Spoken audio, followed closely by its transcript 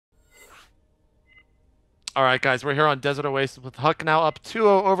All right, guys, we're here on Desert Oasis with HuK now up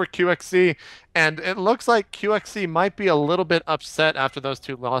 2-0 over QXC, and it looks like QXC might be a little bit upset after those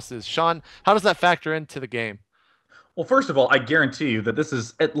two losses. Sean, how does that factor into the game? Well, first of all, I guarantee you that this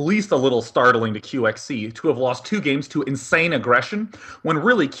is at least a little startling to QXC to have lost two games to insane aggression, when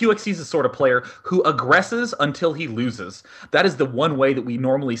really QXC is the sort of player who aggresses until he loses. That is the one way that we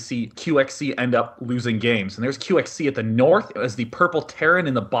normally see QXC end up losing games. And there's QXC at the north as the purple Terran.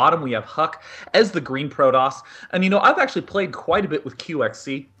 In the bottom, we have HuK as the green Protoss. And I've actually played quite a bit with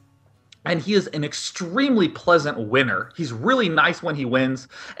QXC. And he is an extremely pleasant winner. He's really nice when he wins.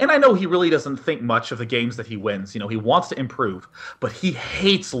 And I know he really doesn't think much of the games that he wins. He wants to improve, but he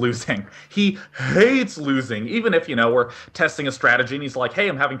hates losing. He hates losing. Even if, we're testing a strategy and he's like, hey,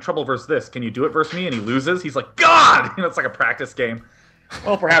 I'm having trouble versus this. Can you do it versus me? And he loses. He's like, God! It's like a practice game.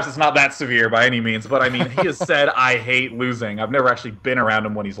 Well, perhaps it's not that severe by any means, but I mean, he has said, I hate losing. I've never actually been around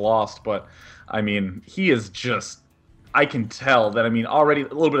him when he's lost, but I mean, he is just I can tell that already a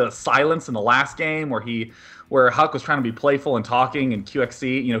little bit of silence in the last game where HuK was trying to be playful and talking and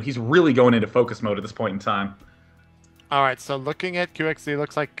QXC, he's really going into focus mode at this point in time. All right, so looking at QXC,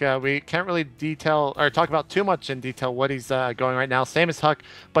 looks like we can't really detail or talk about too much in detail what he's going right now. Same as HuK,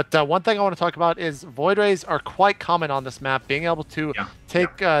 but one thing I want to talk about is Void Rays are quite common on this map. Being able to Yeah.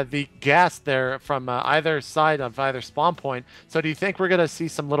 take the gas there from either side of either spawn point. So do you think we're going to see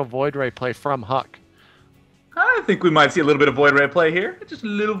some little Void Ray play from HuK? I think we might see a little bit of Void Ray play here. Just a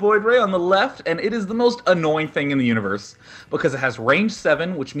little Void Ray on the left, and it is the most annoying thing in the universe because it has range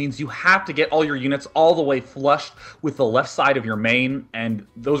 7, which means you have to get all your units all the way flushed with the left side of your main, and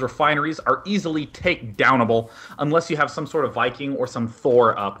those refineries are easily take-downable unless you have some sort of Viking or some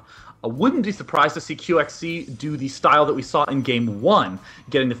Thor up. I wouldn't be surprised to see QXC do the style that we saw in Game 1,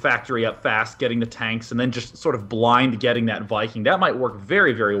 getting the factory up fast, getting the tanks, and then just sort of blind getting that Viking. That might work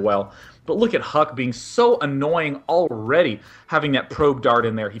very, very well. But look at HuK being so annoying already, having that probe dart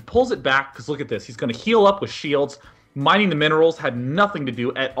in there. He pulls it back, because look at this. He's going to heal up with shields. Mining the minerals had nothing to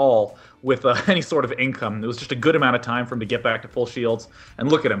do at all with any sort of income. It was just a good amount of time for him to get back to full shields.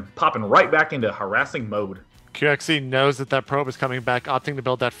 And look at him, popping right back into harassing mode. QXC knows that that probe is coming back, opting to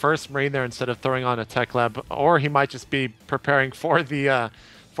build that first marine there instead of throwing on a tech lab, or he might just be preparing for the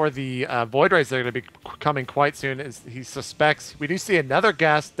void rays that are going to be coming quite soon. As he suspects, we do see another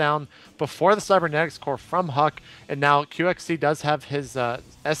gas down before the cybernetics core from HuK, and now QXC does have his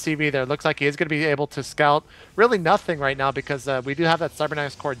SCV there. Looks like he is going to be able to scout really nothing right now because we do have that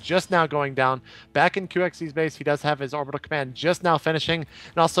cybernetics core just now going down. Back in QXC's base, he does have his orbital command just now finishing,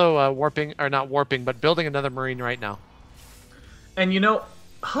 and also warping, or not warping, but building another marine right now. And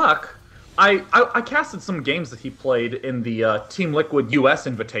HuK, I casted some games that he played in the Team Liquid US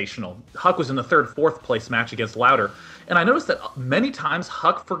Invitational. HuK was in the third, fourth place match against Louder, and I noticed that many times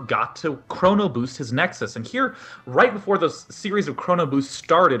HuK forgot to chrono boost his Nexus. And here, right before the series of chrono boosts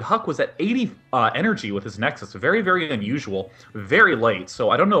started, HuK was at 80 energy with his Nexus. Very, very unusual, very late. So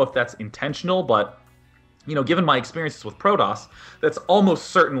I don't know if that's intentional, but given my experiences with Protoss, that's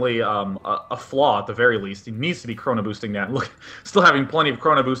almost certainly a flaw at the very least. He needs to be chrono boosting that. Look, still having plenty of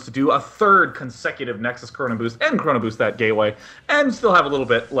chrono boost to do a third consecutive Nexus chrono boost and chrono boost that gateway, and still have a little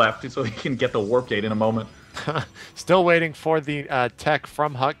bit left so he can get the warp gate in a moment. Still waiting for the tech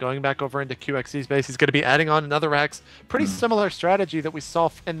from HuK going back over into QXC's base. He's going to be adding on another Rex. Pretty similar strategy that we saw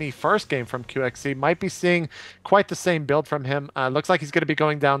in the first game from QXC. Might be seeing quite the same build from him. Looks like he's going to be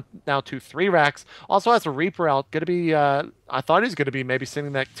going down now to 3 racks. Also has a Reaper out. Going to be, I thought he was going to be maybe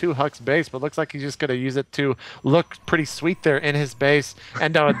sending that to HuK's base, but looks like he's just going to use it to look pretty sweet there in his base.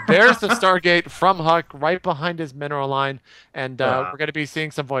 And there's the Stargate from HuK right behind his mineral line. And we're going to be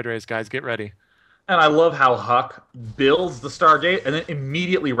seeing some Void Rays, guys. Get ready. And I love how HuK builds the Stargate and then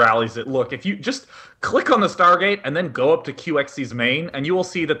immediately rallies it. Look, if you just click on the Stargate and then go up to QXC's main, and you will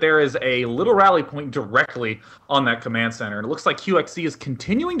see that there is a little rally point directly on that command center. And it looks like QXC is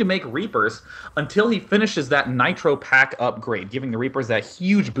continuing to make Reapers until he finishes that Nitro Pack upgrade, giving the Reapers that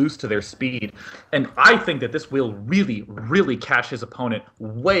huge boost to their speed. And I think that this will really, really catch his opponent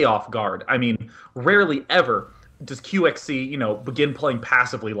way off guard. I mean, rarely ever does QXC, begin playing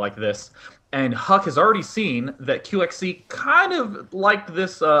passively like this. And HuK has already seen that QXC kind of liked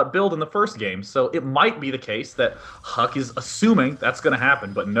this build in the first game, so it might be the case that HuK is assuming that's going to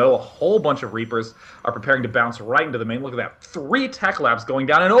happen. But no, a whole bunch of Reapers are preparing to bounce right into the main. Look at that. 3 tech labs going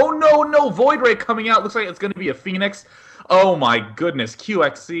down, and oh no, no, Void Ray coming out. Looks like it's going to be a Phoenix. Oh my goodness,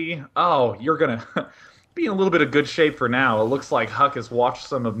 QXC. Oh, you're going to be in a little bit of good shape for now. It looks like HuK has watched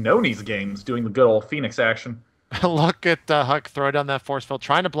some of Noni's games doing the good old Phoenix action. Look at HuK throw down that force field,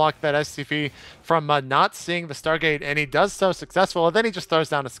 trying to block that SCV from not seeing the Stargate, and he does so successful. And then he just throws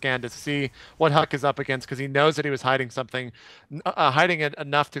down a scan to see what HuK is up against because he knows that he was hiding something, hiding it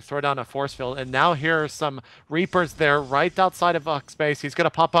enough to throw down a force field. And now here are some Reapers there right outside of HuK's base. He's going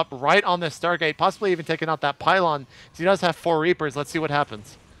to pop up right on this Stargate, possibly even taking out that pylon. So he does have 4 Reapers. Let's see what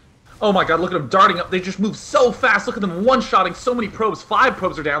happens. Oh my god, look at them darting up. They just move so fast. Look at them one-shotting so many probes. 5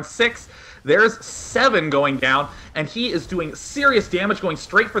 probes are down, 6. There's 7 going down, and he is doing serious damage going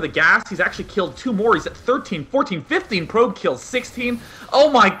straight for the gas. He's actually killed 2 more. He's at 13, 14, 15 probe kills, 16. Oh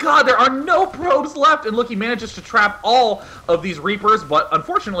my god, there are no probes left. And look, he manages to trap all of these Reapers, but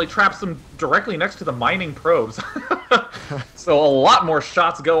unfortunately traps them directly next to the mining probes. So a lot more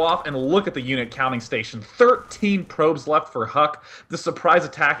shots go off, and look at the unit counting station. 13 probes left for HuK. The surprise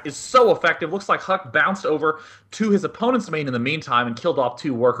attack is so effective. Looks like HuK bounced over to his opponent's main in the meantime and killed off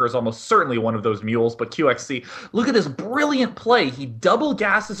 2 workers, almost certainly one of those mules, but QXC, look at this brilliant play. He double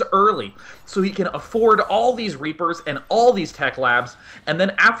gasses early so he can afford all these Reapers and all these tech labs, and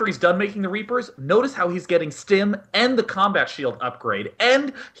then after he's done making the Reapers, notice how he's getting Stim and the combat shield upgrade,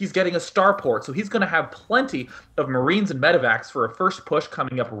 and he's getting a starport, so he's going to have plenty of Marines and medevacs for a first push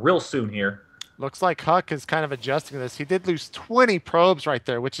coming up real soon here. Looks like HuK is kind of adjusting this. He did lose 20 probes right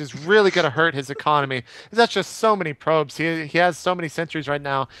there, which is really going to hurt his economy. That's just so many probes. He has so many sentries right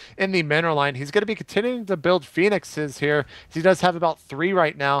now in the mineral line. He's going to be continuing to build Phoenixes here. He does have about 3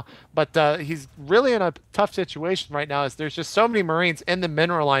 right now, but he's really in a tough situation right now as there's just so many Marines in the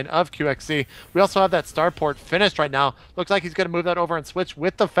mineral line of QXC. We also have that starport finished right now. Looks like he's going to move that over and switch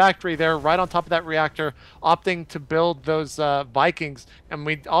with the factory there right on top of that reactor, opting to build those Vikings. And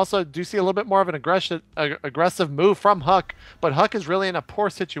we also do see a little bit more of an aggressive move from HuK, but HuK is really in a poor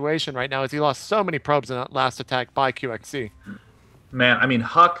situation right now as he lost so many probes in that last attack by QXC. Man, I mean,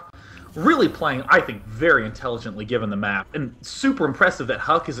 HuK really playing, I think, very intelligently given the map, and super impressive that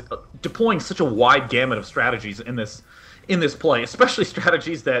HuK is deploying such a wide gamut of strategies in this play, especially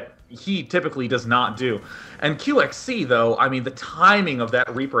strategies that he typically does not do. And QXC, though, I mean, the timing of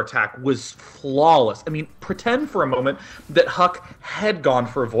that Reaper attack was flawless. I mean, pretend for a moment that HuK had gone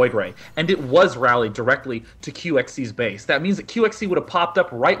for a Void Ray, and it was rallied directly to QXC's base. That means that QXC would have popped up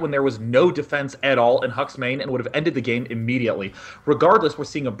right when there was no defense at all in HuK's main and would have ended the game immediately. Regardless, we're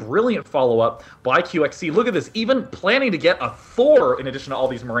seeing a brilliant follow-up by QXC. Look at this, even planning to get a 4 in addition to all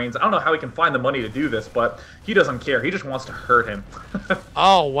these Marines. I don't know how he can find the money to do this, but he doesn't care. He just wants to hurt him.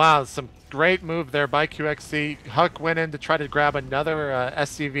 Oh, wow. Some great move there by QXC. HuK went in to try to grab another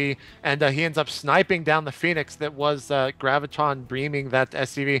SCV, and he ends up sniping down the Phoenix that was Gravitron beaming that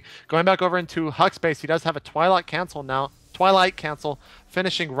SCV. Going back over into HuK's base, he does have a Twilight Cancel now. Twilight Cancel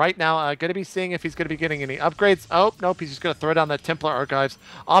finishing right now. Going to be seeing if he's going to be getting any upgrades. Oh, nope. He's just going to throw down that Templar Archives,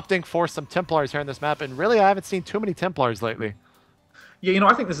 opting for some Templars here in this map. And really, I haven't seen too many Templars lately. Yeah, you know,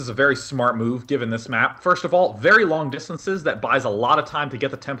 I think this is a very smart move given this map. First of all, very long distances that buys a lot of time to get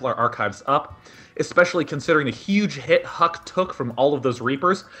the Templar Archives up, especially considering the huge hit HuK took from all of those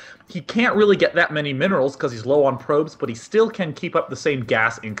Reapers. He can't really get that many minerals because he's low on probes, but he still can keep up the same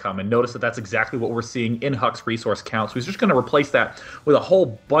gas income. And notice that that's exactly what we're seeing in HuK's resource count. So he's just going to replace that with a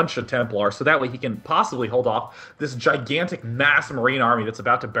whole bunch of Templars, so that way he can possibly hold off this gigantic mass Marine army that's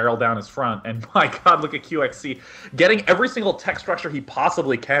about to barrel down his front. And my god, look at QXC getting every single tech structure he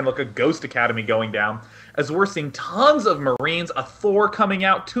possibly can. Look at Ghost Academy going down, as we're seeing tons of Marines, a Thor coming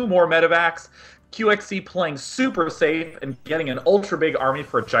out, 2 more medevacs. QXC playing super safe and getting an ultra big army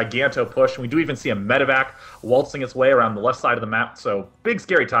for a giganto push. And we do even see a medevac waltzing its way around the left side of the map. So big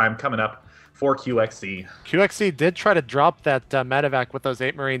scary time coming up for QXC. QXC did try to drop that medevac with those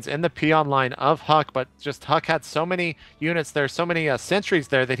 8 Marines in the peon line of HuK, but just HuK had so many units there, so many sentries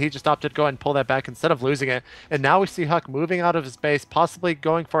there that he just opted to go ahead and pull that back instead of losing it. And now we see HuK moving out of his base, possibly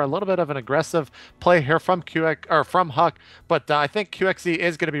going for a little bit of an aggressive play here from HuK. But I think QXC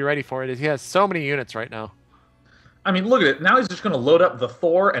is going to be ready for it, as he has so many units right now. I mean, look at it. Now he's just going to load up the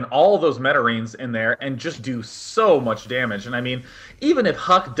Thor and all those Metarines in there and just do so much damage. And I mean, even if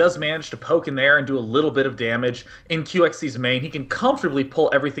HuK does manage to poke in there and do a little bit of damage in QXC's main, he can comfortably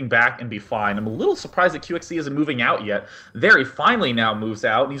pull everything back and be fine. I'm a little surprised that QXC isn't moving out yet. There, he finally now moves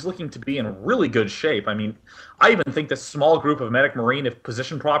out, and he's looking to be in really good shape. I mean, I even think this small group of Medic Marine, if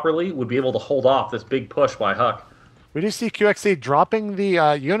positioned properly, would be able to hold off this big push by HuK. We do see QXC dropping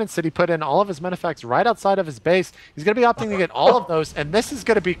the units that he put in all of his Menefacts right outside of his base. He's going to be opting to get all of those, and this is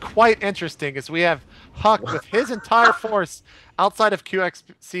going to be quite interesting as we have HuK with his entire force outside of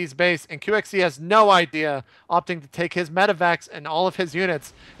QXC's base, and QXC has no idea, opting to take his medevacs and all of his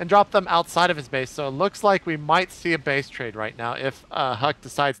units and drop them outside of his base. So it looks like we might see a base trade right now if HuK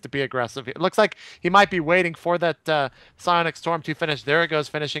decides to be aggressive. It looks like he might be waiting for that Psionic Storm to finish. There it goes,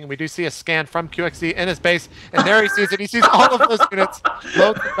 finishing. And we do see a scan from QXC in his base, and there he sees it. He sees all of those units,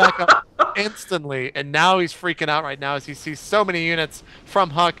 loads them back up instantly, and now he's freaking out right now as he sees so many units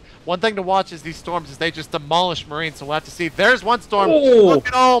from HuK. One thing to watch is these storms as they just demolish Marines, so we'll have to see. There's one storm. Look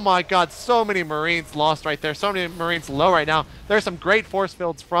at, oh my god, so many Marines lost right there, so many Marines low right now. There's some great force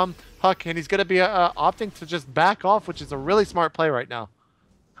fields from HuK, and he's going to be opting to just back off, which is a really smart play right now.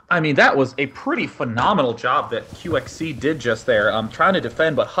 I mean, that was a pretty phenomenal job that QXC did just there, trying to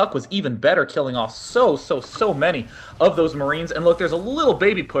defend, but HuK was even better, killing off so many of those Marines. And look, there's a little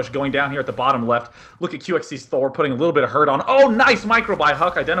baby push going down here at the bottom left. Look at QXC's Thor putting a little bit of hurt on. Oh, nice micro by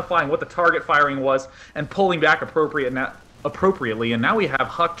HuK, identifying what the target firing was and pulling back appropriately, and now we have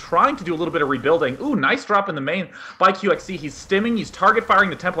HuK trying to do a little bit of rebuilding. Ooh, nice drop in the main by QXC. He's stimming, he's target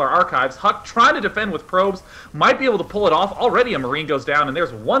firing the Templar Archives. HuK trying to defend with probes, might be able to pull it off. Already a Marine goes down, and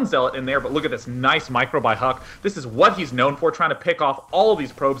there's one Zealot in there, but look at this nice micro by HuK. This is what he's known for, trying to pick off all of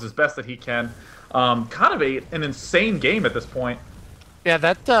these probes as best that he can. Kind of an insane game at this point. Yeah,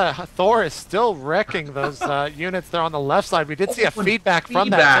 that Thor is still wrecking those units there on the left side. We did see a feedback from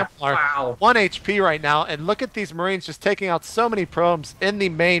that Templar. Wow. 1 HP right now, and look at these Marines just taking out so many probes in the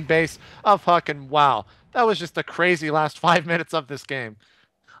main base of HuK, and wow, that was just a crazy last 5 minutes of this game.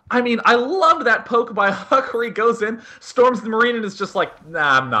 I mean, I loved that poke by HuK where he goes in, storms the Marine, and is just like,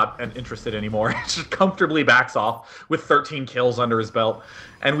 nah, I'm not interested anymore. Just comfortably backs off with 13 kills under his belt.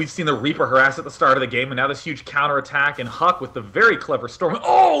 And we've seen the Reaper harass at the start of the game, and now this huge counterattack, and HuK with the very clever storm.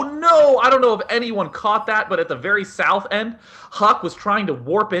 Oh, no! I don't know if anyone caught that, but at the very south end, HuK was trying to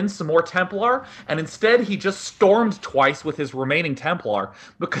warp in some more Templar, and instead he just stormed twice with his remaining Templar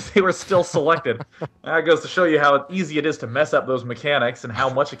because they were still selected. That goes to show you how easy it is to mess up those mechanics and how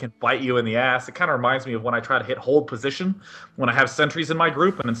much it can bite you in the ass. It kind of reminds me of when I try to hit hold position when I have sentries in my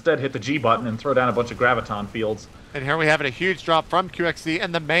group and instead hit the G button and throw down a bunch of graviton fields. And here we have it, a huge drop from QXC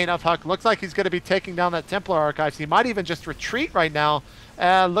and the main of HuK. Looks like he's going to be taking down that Templar Archives. He might even just retreat right now.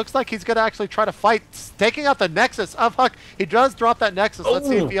 Looks like he's going to actually try to fight, taking out the Nexus of HuK. He does drop that Nexus. Let's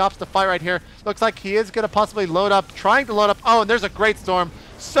see if he opts to fight right here. Looks like he is going to possibly load up, trying to load up. Oh, and there's a great storm.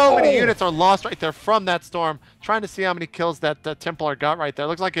 So many units are lost right there from that storm. Trying to see how many kills that Templar got right there.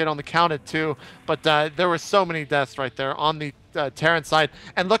 Looks like it only counted 2, but there were so many deaths right there on the Terran side.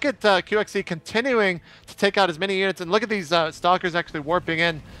 And look at QXC continuing to take out as many units. And look at these Stalkers actually warping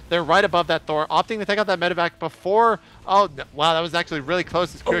in. They're right above that Thor, opting to take out that medevac before. Oh, wow, that was actually really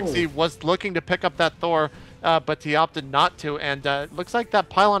close as QXC was looking to pick up that Thor. But he opted not to, and looks like that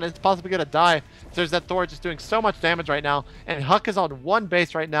pylon is possibly going to die. There's that Thor just doing so much damage right now, and HuK is on one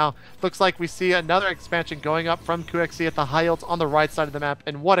base right now. Looks like we see another expansion going up from QXC at the high yields on the right side of the map,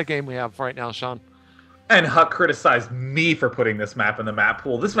 and what a game we have right now, Sean. And HuK criticized me for putting this map in the map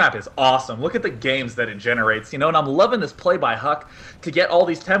pool. This map is awesome. Look at the games that it generates, you know, and I'm loving this play by HuK to get all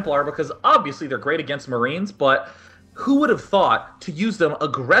these Templar because obviously they're great against Marines, but who would have thought to use them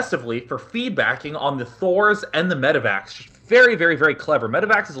aggressively for feedbacking on the Thors and the medevacs? Very, very, very clever.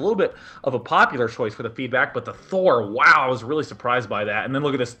 Medevacs is a little bit of a popular choice for the feedback, but the Thor, wow, I was really surprised by that. And then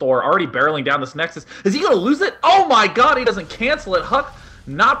look at this Thor already barreling down this Nexus. Is he going to lose it? Oh my god, he doesn't cancel it. HuK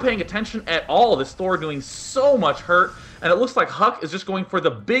not paying attention at all. This Thor doing so much hurt. And it looks like HuK is just going for the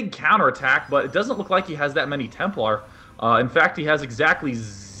big counterattack, but it doesn't look like he has that many Templar. In fact, he has exactly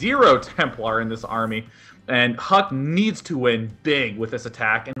 0 Templar in this army. And HuK needs to win big with this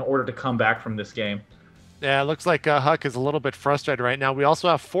attack in order to come back from this game. Yeah, it looks like HuK is a little bit frustrated right now. We also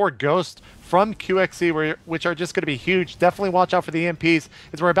have 4 Ghosts from QXC, which are just going to be huge. Definitely watch out for the EMPs,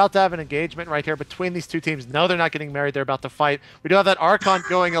 as we're about to have an engagement right here between these two teams. No, they're not getting married. They're about to fight. We do have that Archon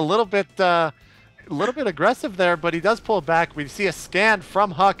going a little bit aggressive there, but he does pull back. We see a scan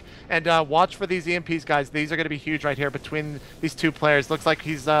from HuK, and watch for these EMPs, guys. These are going to be huge right here between these two players. Looks like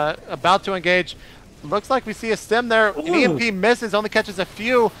he's about to engage. Looks like we see a stim there. An EMP misses, only catches a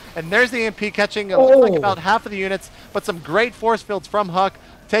few, and there's the EMP catching looks like about half of the units, but some great force fields from HuK,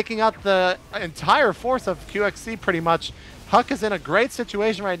 taking out the entire force of QXC pretty much. HuK is in a great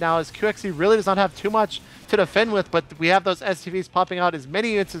situation right now as QXC really does not have too much to defend with, but we have those SCVs popping out as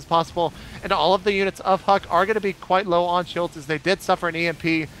many units as possible, and all of the units of HuK are going to be quite low on shields as they did suffer an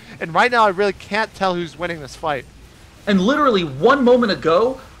EMP, and right now I really can't tell who's winning this fight. And literally 1 moment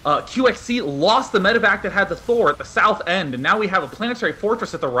ago, QXC lost the medevac that had the Thor at the south end, and now we have a planetary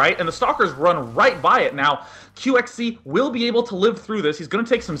fortress at the right, and the Stalkers run right by it. Now, QXC will be able to live through this. He's going to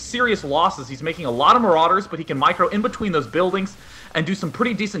take some serious losses. He's making a lot of Marauders, but he can micro in between those buildings and do some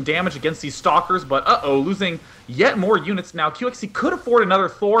pretty decent damage against these Stalkers, but losing yet more units now. QXC could afford another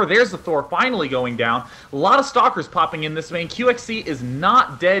Thor. There's the Thor finally going down. A lot of Stalkers popping in this vein. QXC is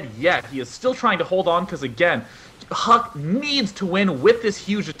not dead yet. He is still trying to hold on because, again, HuK needs to win with this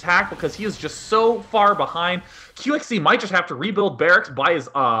huge attack because he is just so far behind. QXC might just have to rebuild barracks by his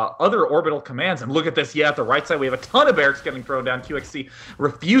other orbital commands. And look at this, at the right side, we have a ton of barracks getting thrown down. QXC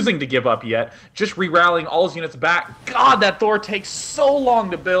refusing to give up yet, just re-rallying all his units back. God, that Thor takes so long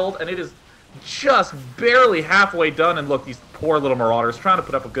to build, and it is just barely halfway done. And look, these poor little Marauders trying to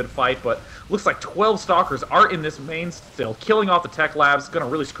put up a good fight, but looks like 12 Stalkers are in this main still, killing off the tech labs. Going to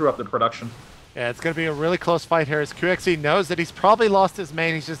really screw up the production. Yeah, it's going to be a really close fight here as QXC knows that he's probably lost his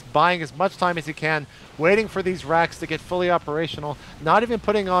main. He's just buying as much time as he can, waiting for these racks to get fully operational, not even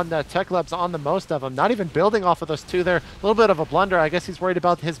putting on tech labs on the most of them, not even building off of those two there. A little bit of a blunder. I guess he's worried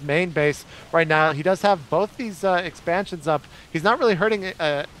about his main base right now. He does have both these expansions up. He's not really hurting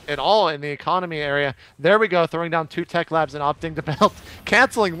at all in the economy area. There we go, throwing down two tech labs and opting to build,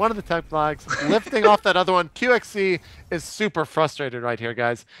 canceling one of the tech labs, lifting off that other one. QXC is super frustrated right here,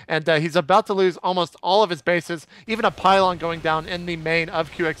 guys. And he's about to lose almost all of his bases, even a pylon going down in the main of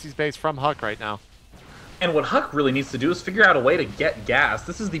QXC's base from HuK right now. And what HuK really needs to do is figure out a way to get gas.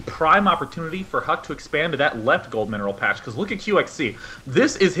 This is the prime opportunity for HuK to expand to that left gold mineral patch, because look at QXC.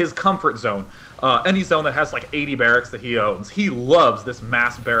 This is his comfort zone. Any zone that has like 80 barracks that he owns. He loves this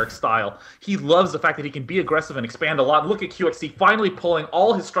mass barrack style. He loves the fact that he can be aggressive and expand a lot. Look at QXC finally pulling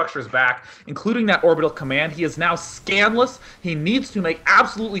all his structures back, including that orbital command. He is now scanless. He needs to make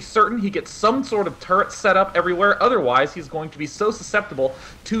absolutely certain he gets some sort of turret set up everywhere. Otherwise, he's going to be so susceptible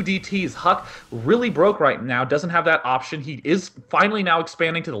to DTs. HuK really broke right now, doesn't have that option. He is finally now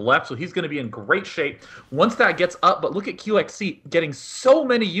expanding to the left, so he's going to be in great shape once that gets up. But look at QXC getting so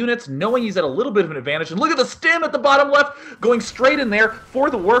many units, knowing he's at a little bit of an advantage. And look at the stim at the bottom left, going straight in there for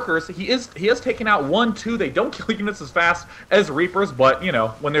the workers. He has taken out 1, 2. They don't kill units as fast as Reapers, but you know,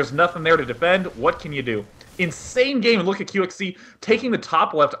 when there's nothing there to defend, what can you do? Insane game. And look at QXC taking the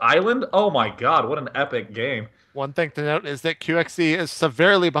top left island. Oh my god, what an epic game. One thing to note is that QXC is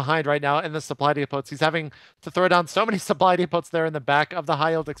severely behind right now in the supply depots. He's having to throw down so many supply depots there in the back of the high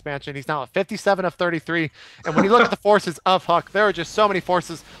yield expansion. He's now at 57 of 33. And when you look at the forces of HuK, there are just so many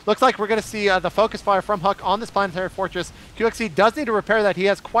forces. Looks like we're going to see the focus fire from HuK on this planetary fortress. QXC does need to repair that. He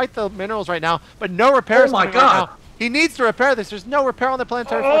has quite the minerals right now, but no repairs. Oh my god. Right now. He needs to repair this. There's no repair on the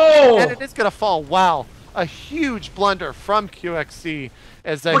planetary fortress, and it is going to fall. Wow. A huge blunder from QXC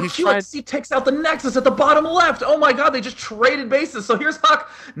as he's QXC takes out the Nexus at the bottom left. Oh my god, they just traded bases. So here's HuK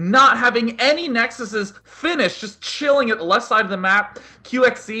not having any Nexuses finished, just chilling at the left side of the map.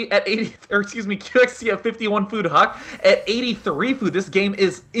 QXC at QXC at 51 food, HuK at 83 food. This game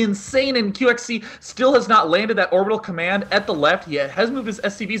is insane, and QXC still has not landed that orbital command at the left. He has moved his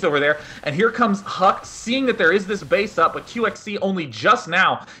SCVs over there, and here comes HuK, seeing that there is this base up, but QXC only just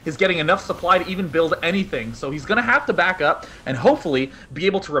now is getting enough supply to even build anything. So he's going to have to back up and hopefully be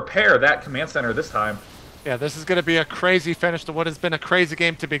able to repair that command center this time. Yeah, this is going to be a crazy finish to what has been a crazy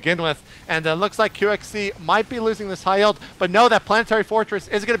game to begin with. And it looks like QXC might be losing this high yield, but no, that planetary fortress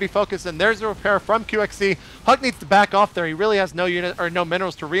is going to be focused, and there's a repair from QXC. HuK needs to back off there. He really has no unit or no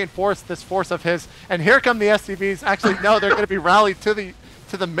minerals to reinforce this force of his. And here come the SCVs. Actually, no, they're going to be rallied to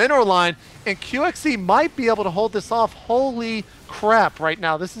the mineral line, and QXC might be able to hold this off. Holy crap right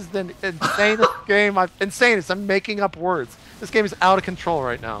now. This is the insanest game. Insane. I'm making up words. This game is out of control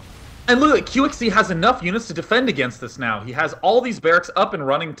right now. And look, QXC has enough units to defend against this now. He has all these barracks up and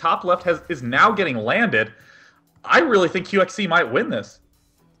running. Top left is now getting landed. I really think QXC might win this.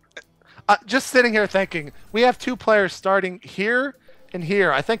 Just sitting here thinking, we have two players starting here and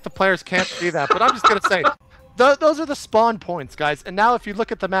here. I think the players can't see that, but I'm just going to say, those are the spawn points, guys. And now if you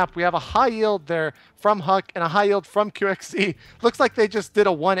look at the map, we have a high yield there from HuK and a high yield from QXC. Looks like they just did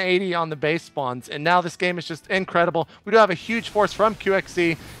a 180 on the base spawns, and now this game is just incredible. We do have a huge force from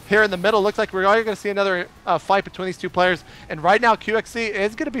QXC here in the middle. Looks like we're going to see another fight between these two players, and right now QXC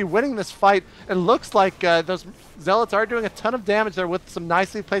is going to be winning this fight. It looks like those Zealots are doing a ton of damage there with some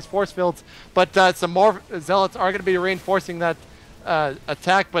nicely placed force fields, but some more Zealots are going to be reinforcing that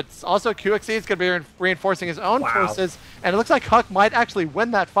attack, but also QXC is going to be reinforcing his own forces, and it looks like HuK might actually win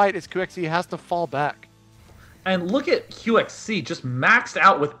that fight as QXC has to fall back. And look at HuXC just maxed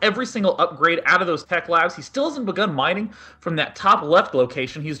out with every single upgrade out of those tech labs. He still hasn't begun mining from that top left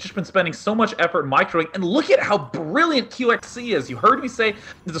location. He's just been spending so much effort microing. And look at how brilliant HuXC is. You heard me say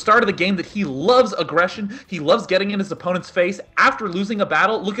at the start of the game that he loves aggression. He loves getting in his opponent's face. After losing a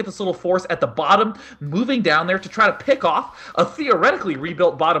battle, look at this little force at the bottom, moving down there to try to pick off a theoretically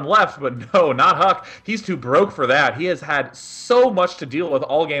rebuilt bottom left. But no, not HuK. He's too broke for that. He has had so much to deal with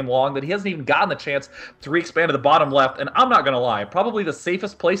all game long that he hasn't even gotten the chance to re-expand to the bottom left. And I'm not going to lie, probably the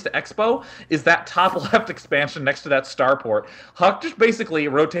safest place to expo is that top left expansion next to that starport. HuK just basically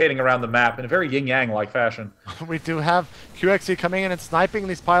rotating around the map in a very yin-yang-like fashion. We do have QXE coming in and sniping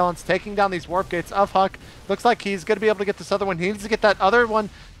these pylons, taking down these warp gates of HuK. Looks like he's going to be able to get this other one. He needs to get that other one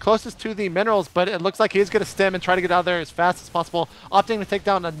closest to the minerals, but it looks like he's going to stem and try to get out of there as fast as possible, opting to take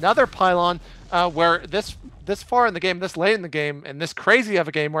down another pylon where this far in the game, this late in the game, and this crazy of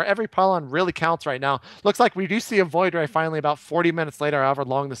a game where every pylon really counts right now. Looks like we do see a Void Ray finally about 40 minutes later, however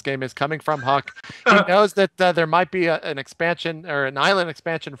long this game is, coming from HuK. He knows that there might be an expansion or an island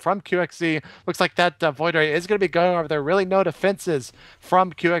expansion from QXE. Looks like that Void Ray is going to be going over there. Really no defenses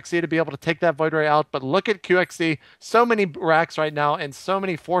from QXE to be able to take that Void Ray out. But look at QXE. So many racks right now and so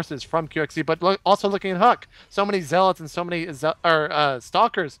many forces from QXE. But also looking at HuK. So many Zealots and so many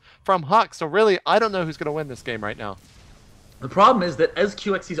Stalkers from HuK. So really, I don't know who's going to win this game right now. The problem is that as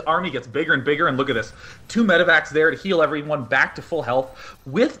QXC's army gets bigger and bigger, and look at this, 2 medevacs there to heal everyone back to full health.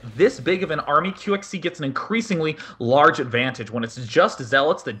 With this big of an army, QXC gets an increasingly large advantage. When it's just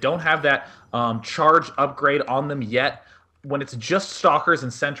Zealots that don't have that charge upgrade on them yet, when it's just Stalkers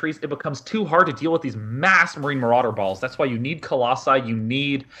and Sentries, it becomes too hard to deal with these mass Marine Marauder balls. That's why you need Colossi, you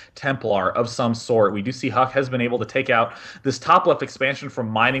need Templar of some sort. We do see HuK has been able to take out this top left expansion from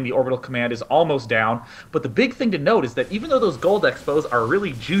mining. The orbital command is almost down. But the big thing to note is that even though those gold expos are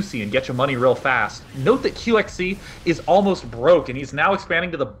really juicy and get you money real fast, note that QXC is almost broke, and he's now expanding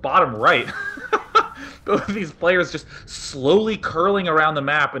to the bottom right. Both of these players just slowly curling around the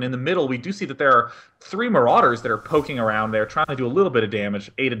map, and in the middle we do see that there are 3 Marauders that are poking around there, trying to do a little bit of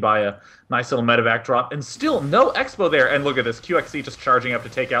damage, aided by a nice little medevac drop, and still no expo there. And look at this, QXC just charging up to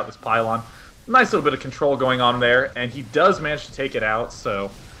take out this pylon. Nice little bit of control going on there, and he does manage to take it out,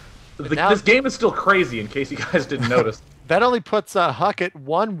 so this game is still crazy, in case you guys didn't notice. That only puts HuK at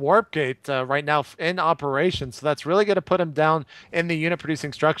 1 warp gate right now in operation, so that's really going to put him down in the unit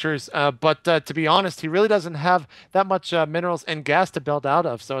producing structures. But to be honest, he really doesn't have that much minerals and gas to build out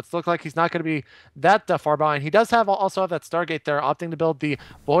of, so it's looked like he's not going to be that far behind. He does also have that Stargate there, opting to build the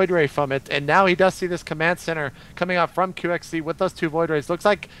Void Ray from it, and now he does see this command center coming out from QXC with those 2 Void Rays. Looks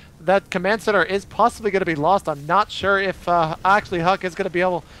like that command center is possibly going to be lost. I'm not sure if actually HuK is going to be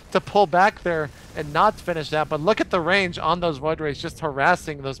able to pull back there and not finish that, but look at the range on those Void Rays just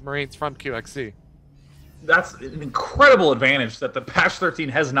harassing those Marines from QXC. That's an incredible advantage that the patch 13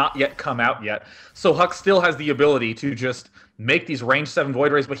 has not yet come out yet. So HuK still has the ability to just make these range 7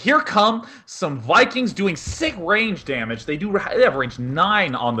 Void Rays. But here come some Vikings doing sick range damage. They have range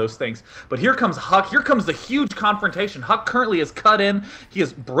 9 on those things. But here comes HuK. Here comes the huge confrontation. HuK currently is cut in. He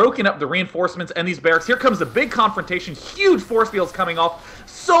has broken up the reinforcements and these barracks. Here comes the big confrontation. Huge force fields coming off.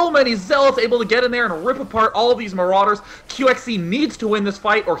 So many Zealots able to get in there and rip apart all of these Marauders. QXC needs to win this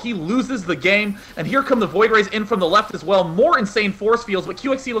fight or he loses the game. And here come the Void Rays in from the left as well. More insane force fields, but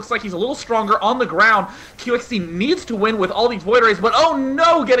QXC looks like he's a little stronger on the ground. QXC needs to win with all these Void Rays, but oh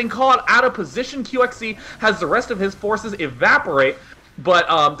no, getting caught out of position. QXC has the rest of his forces evaporate.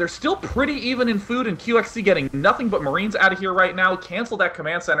 But they're still pretty even in food, and QXC getting nothing but Marines out of here right now. Cancel that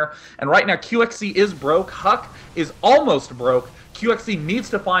command center, and right now QXC is broke. HuK is almost broke. QXC needs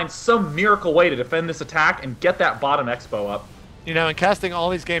to find some miracle way to defend this attack and get that bottom expo up. You know, in casting all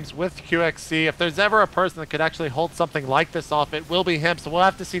these games with QXC, if there's ever a person that could actually hold something like this off, it will be him. So we'll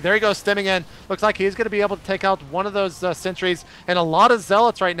have to see. There he goes, stemming in. Looks like he's going to be able to take out one of those sentries and a lot of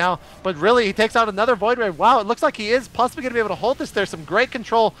Zealots right now. But really, he takes out another Void Ray. Wow, it looks like he is possibly going to be able to hold this. There's some great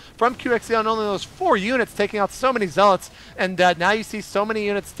control from QXC on only those 4 units, taking out so many Zealots. And now you see so many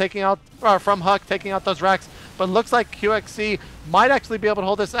units taking out, from HuK, taking out those racks. But looks like QXC might actually be able to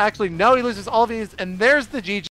hold this. Actually, no, he loses all of these. And there's the GG.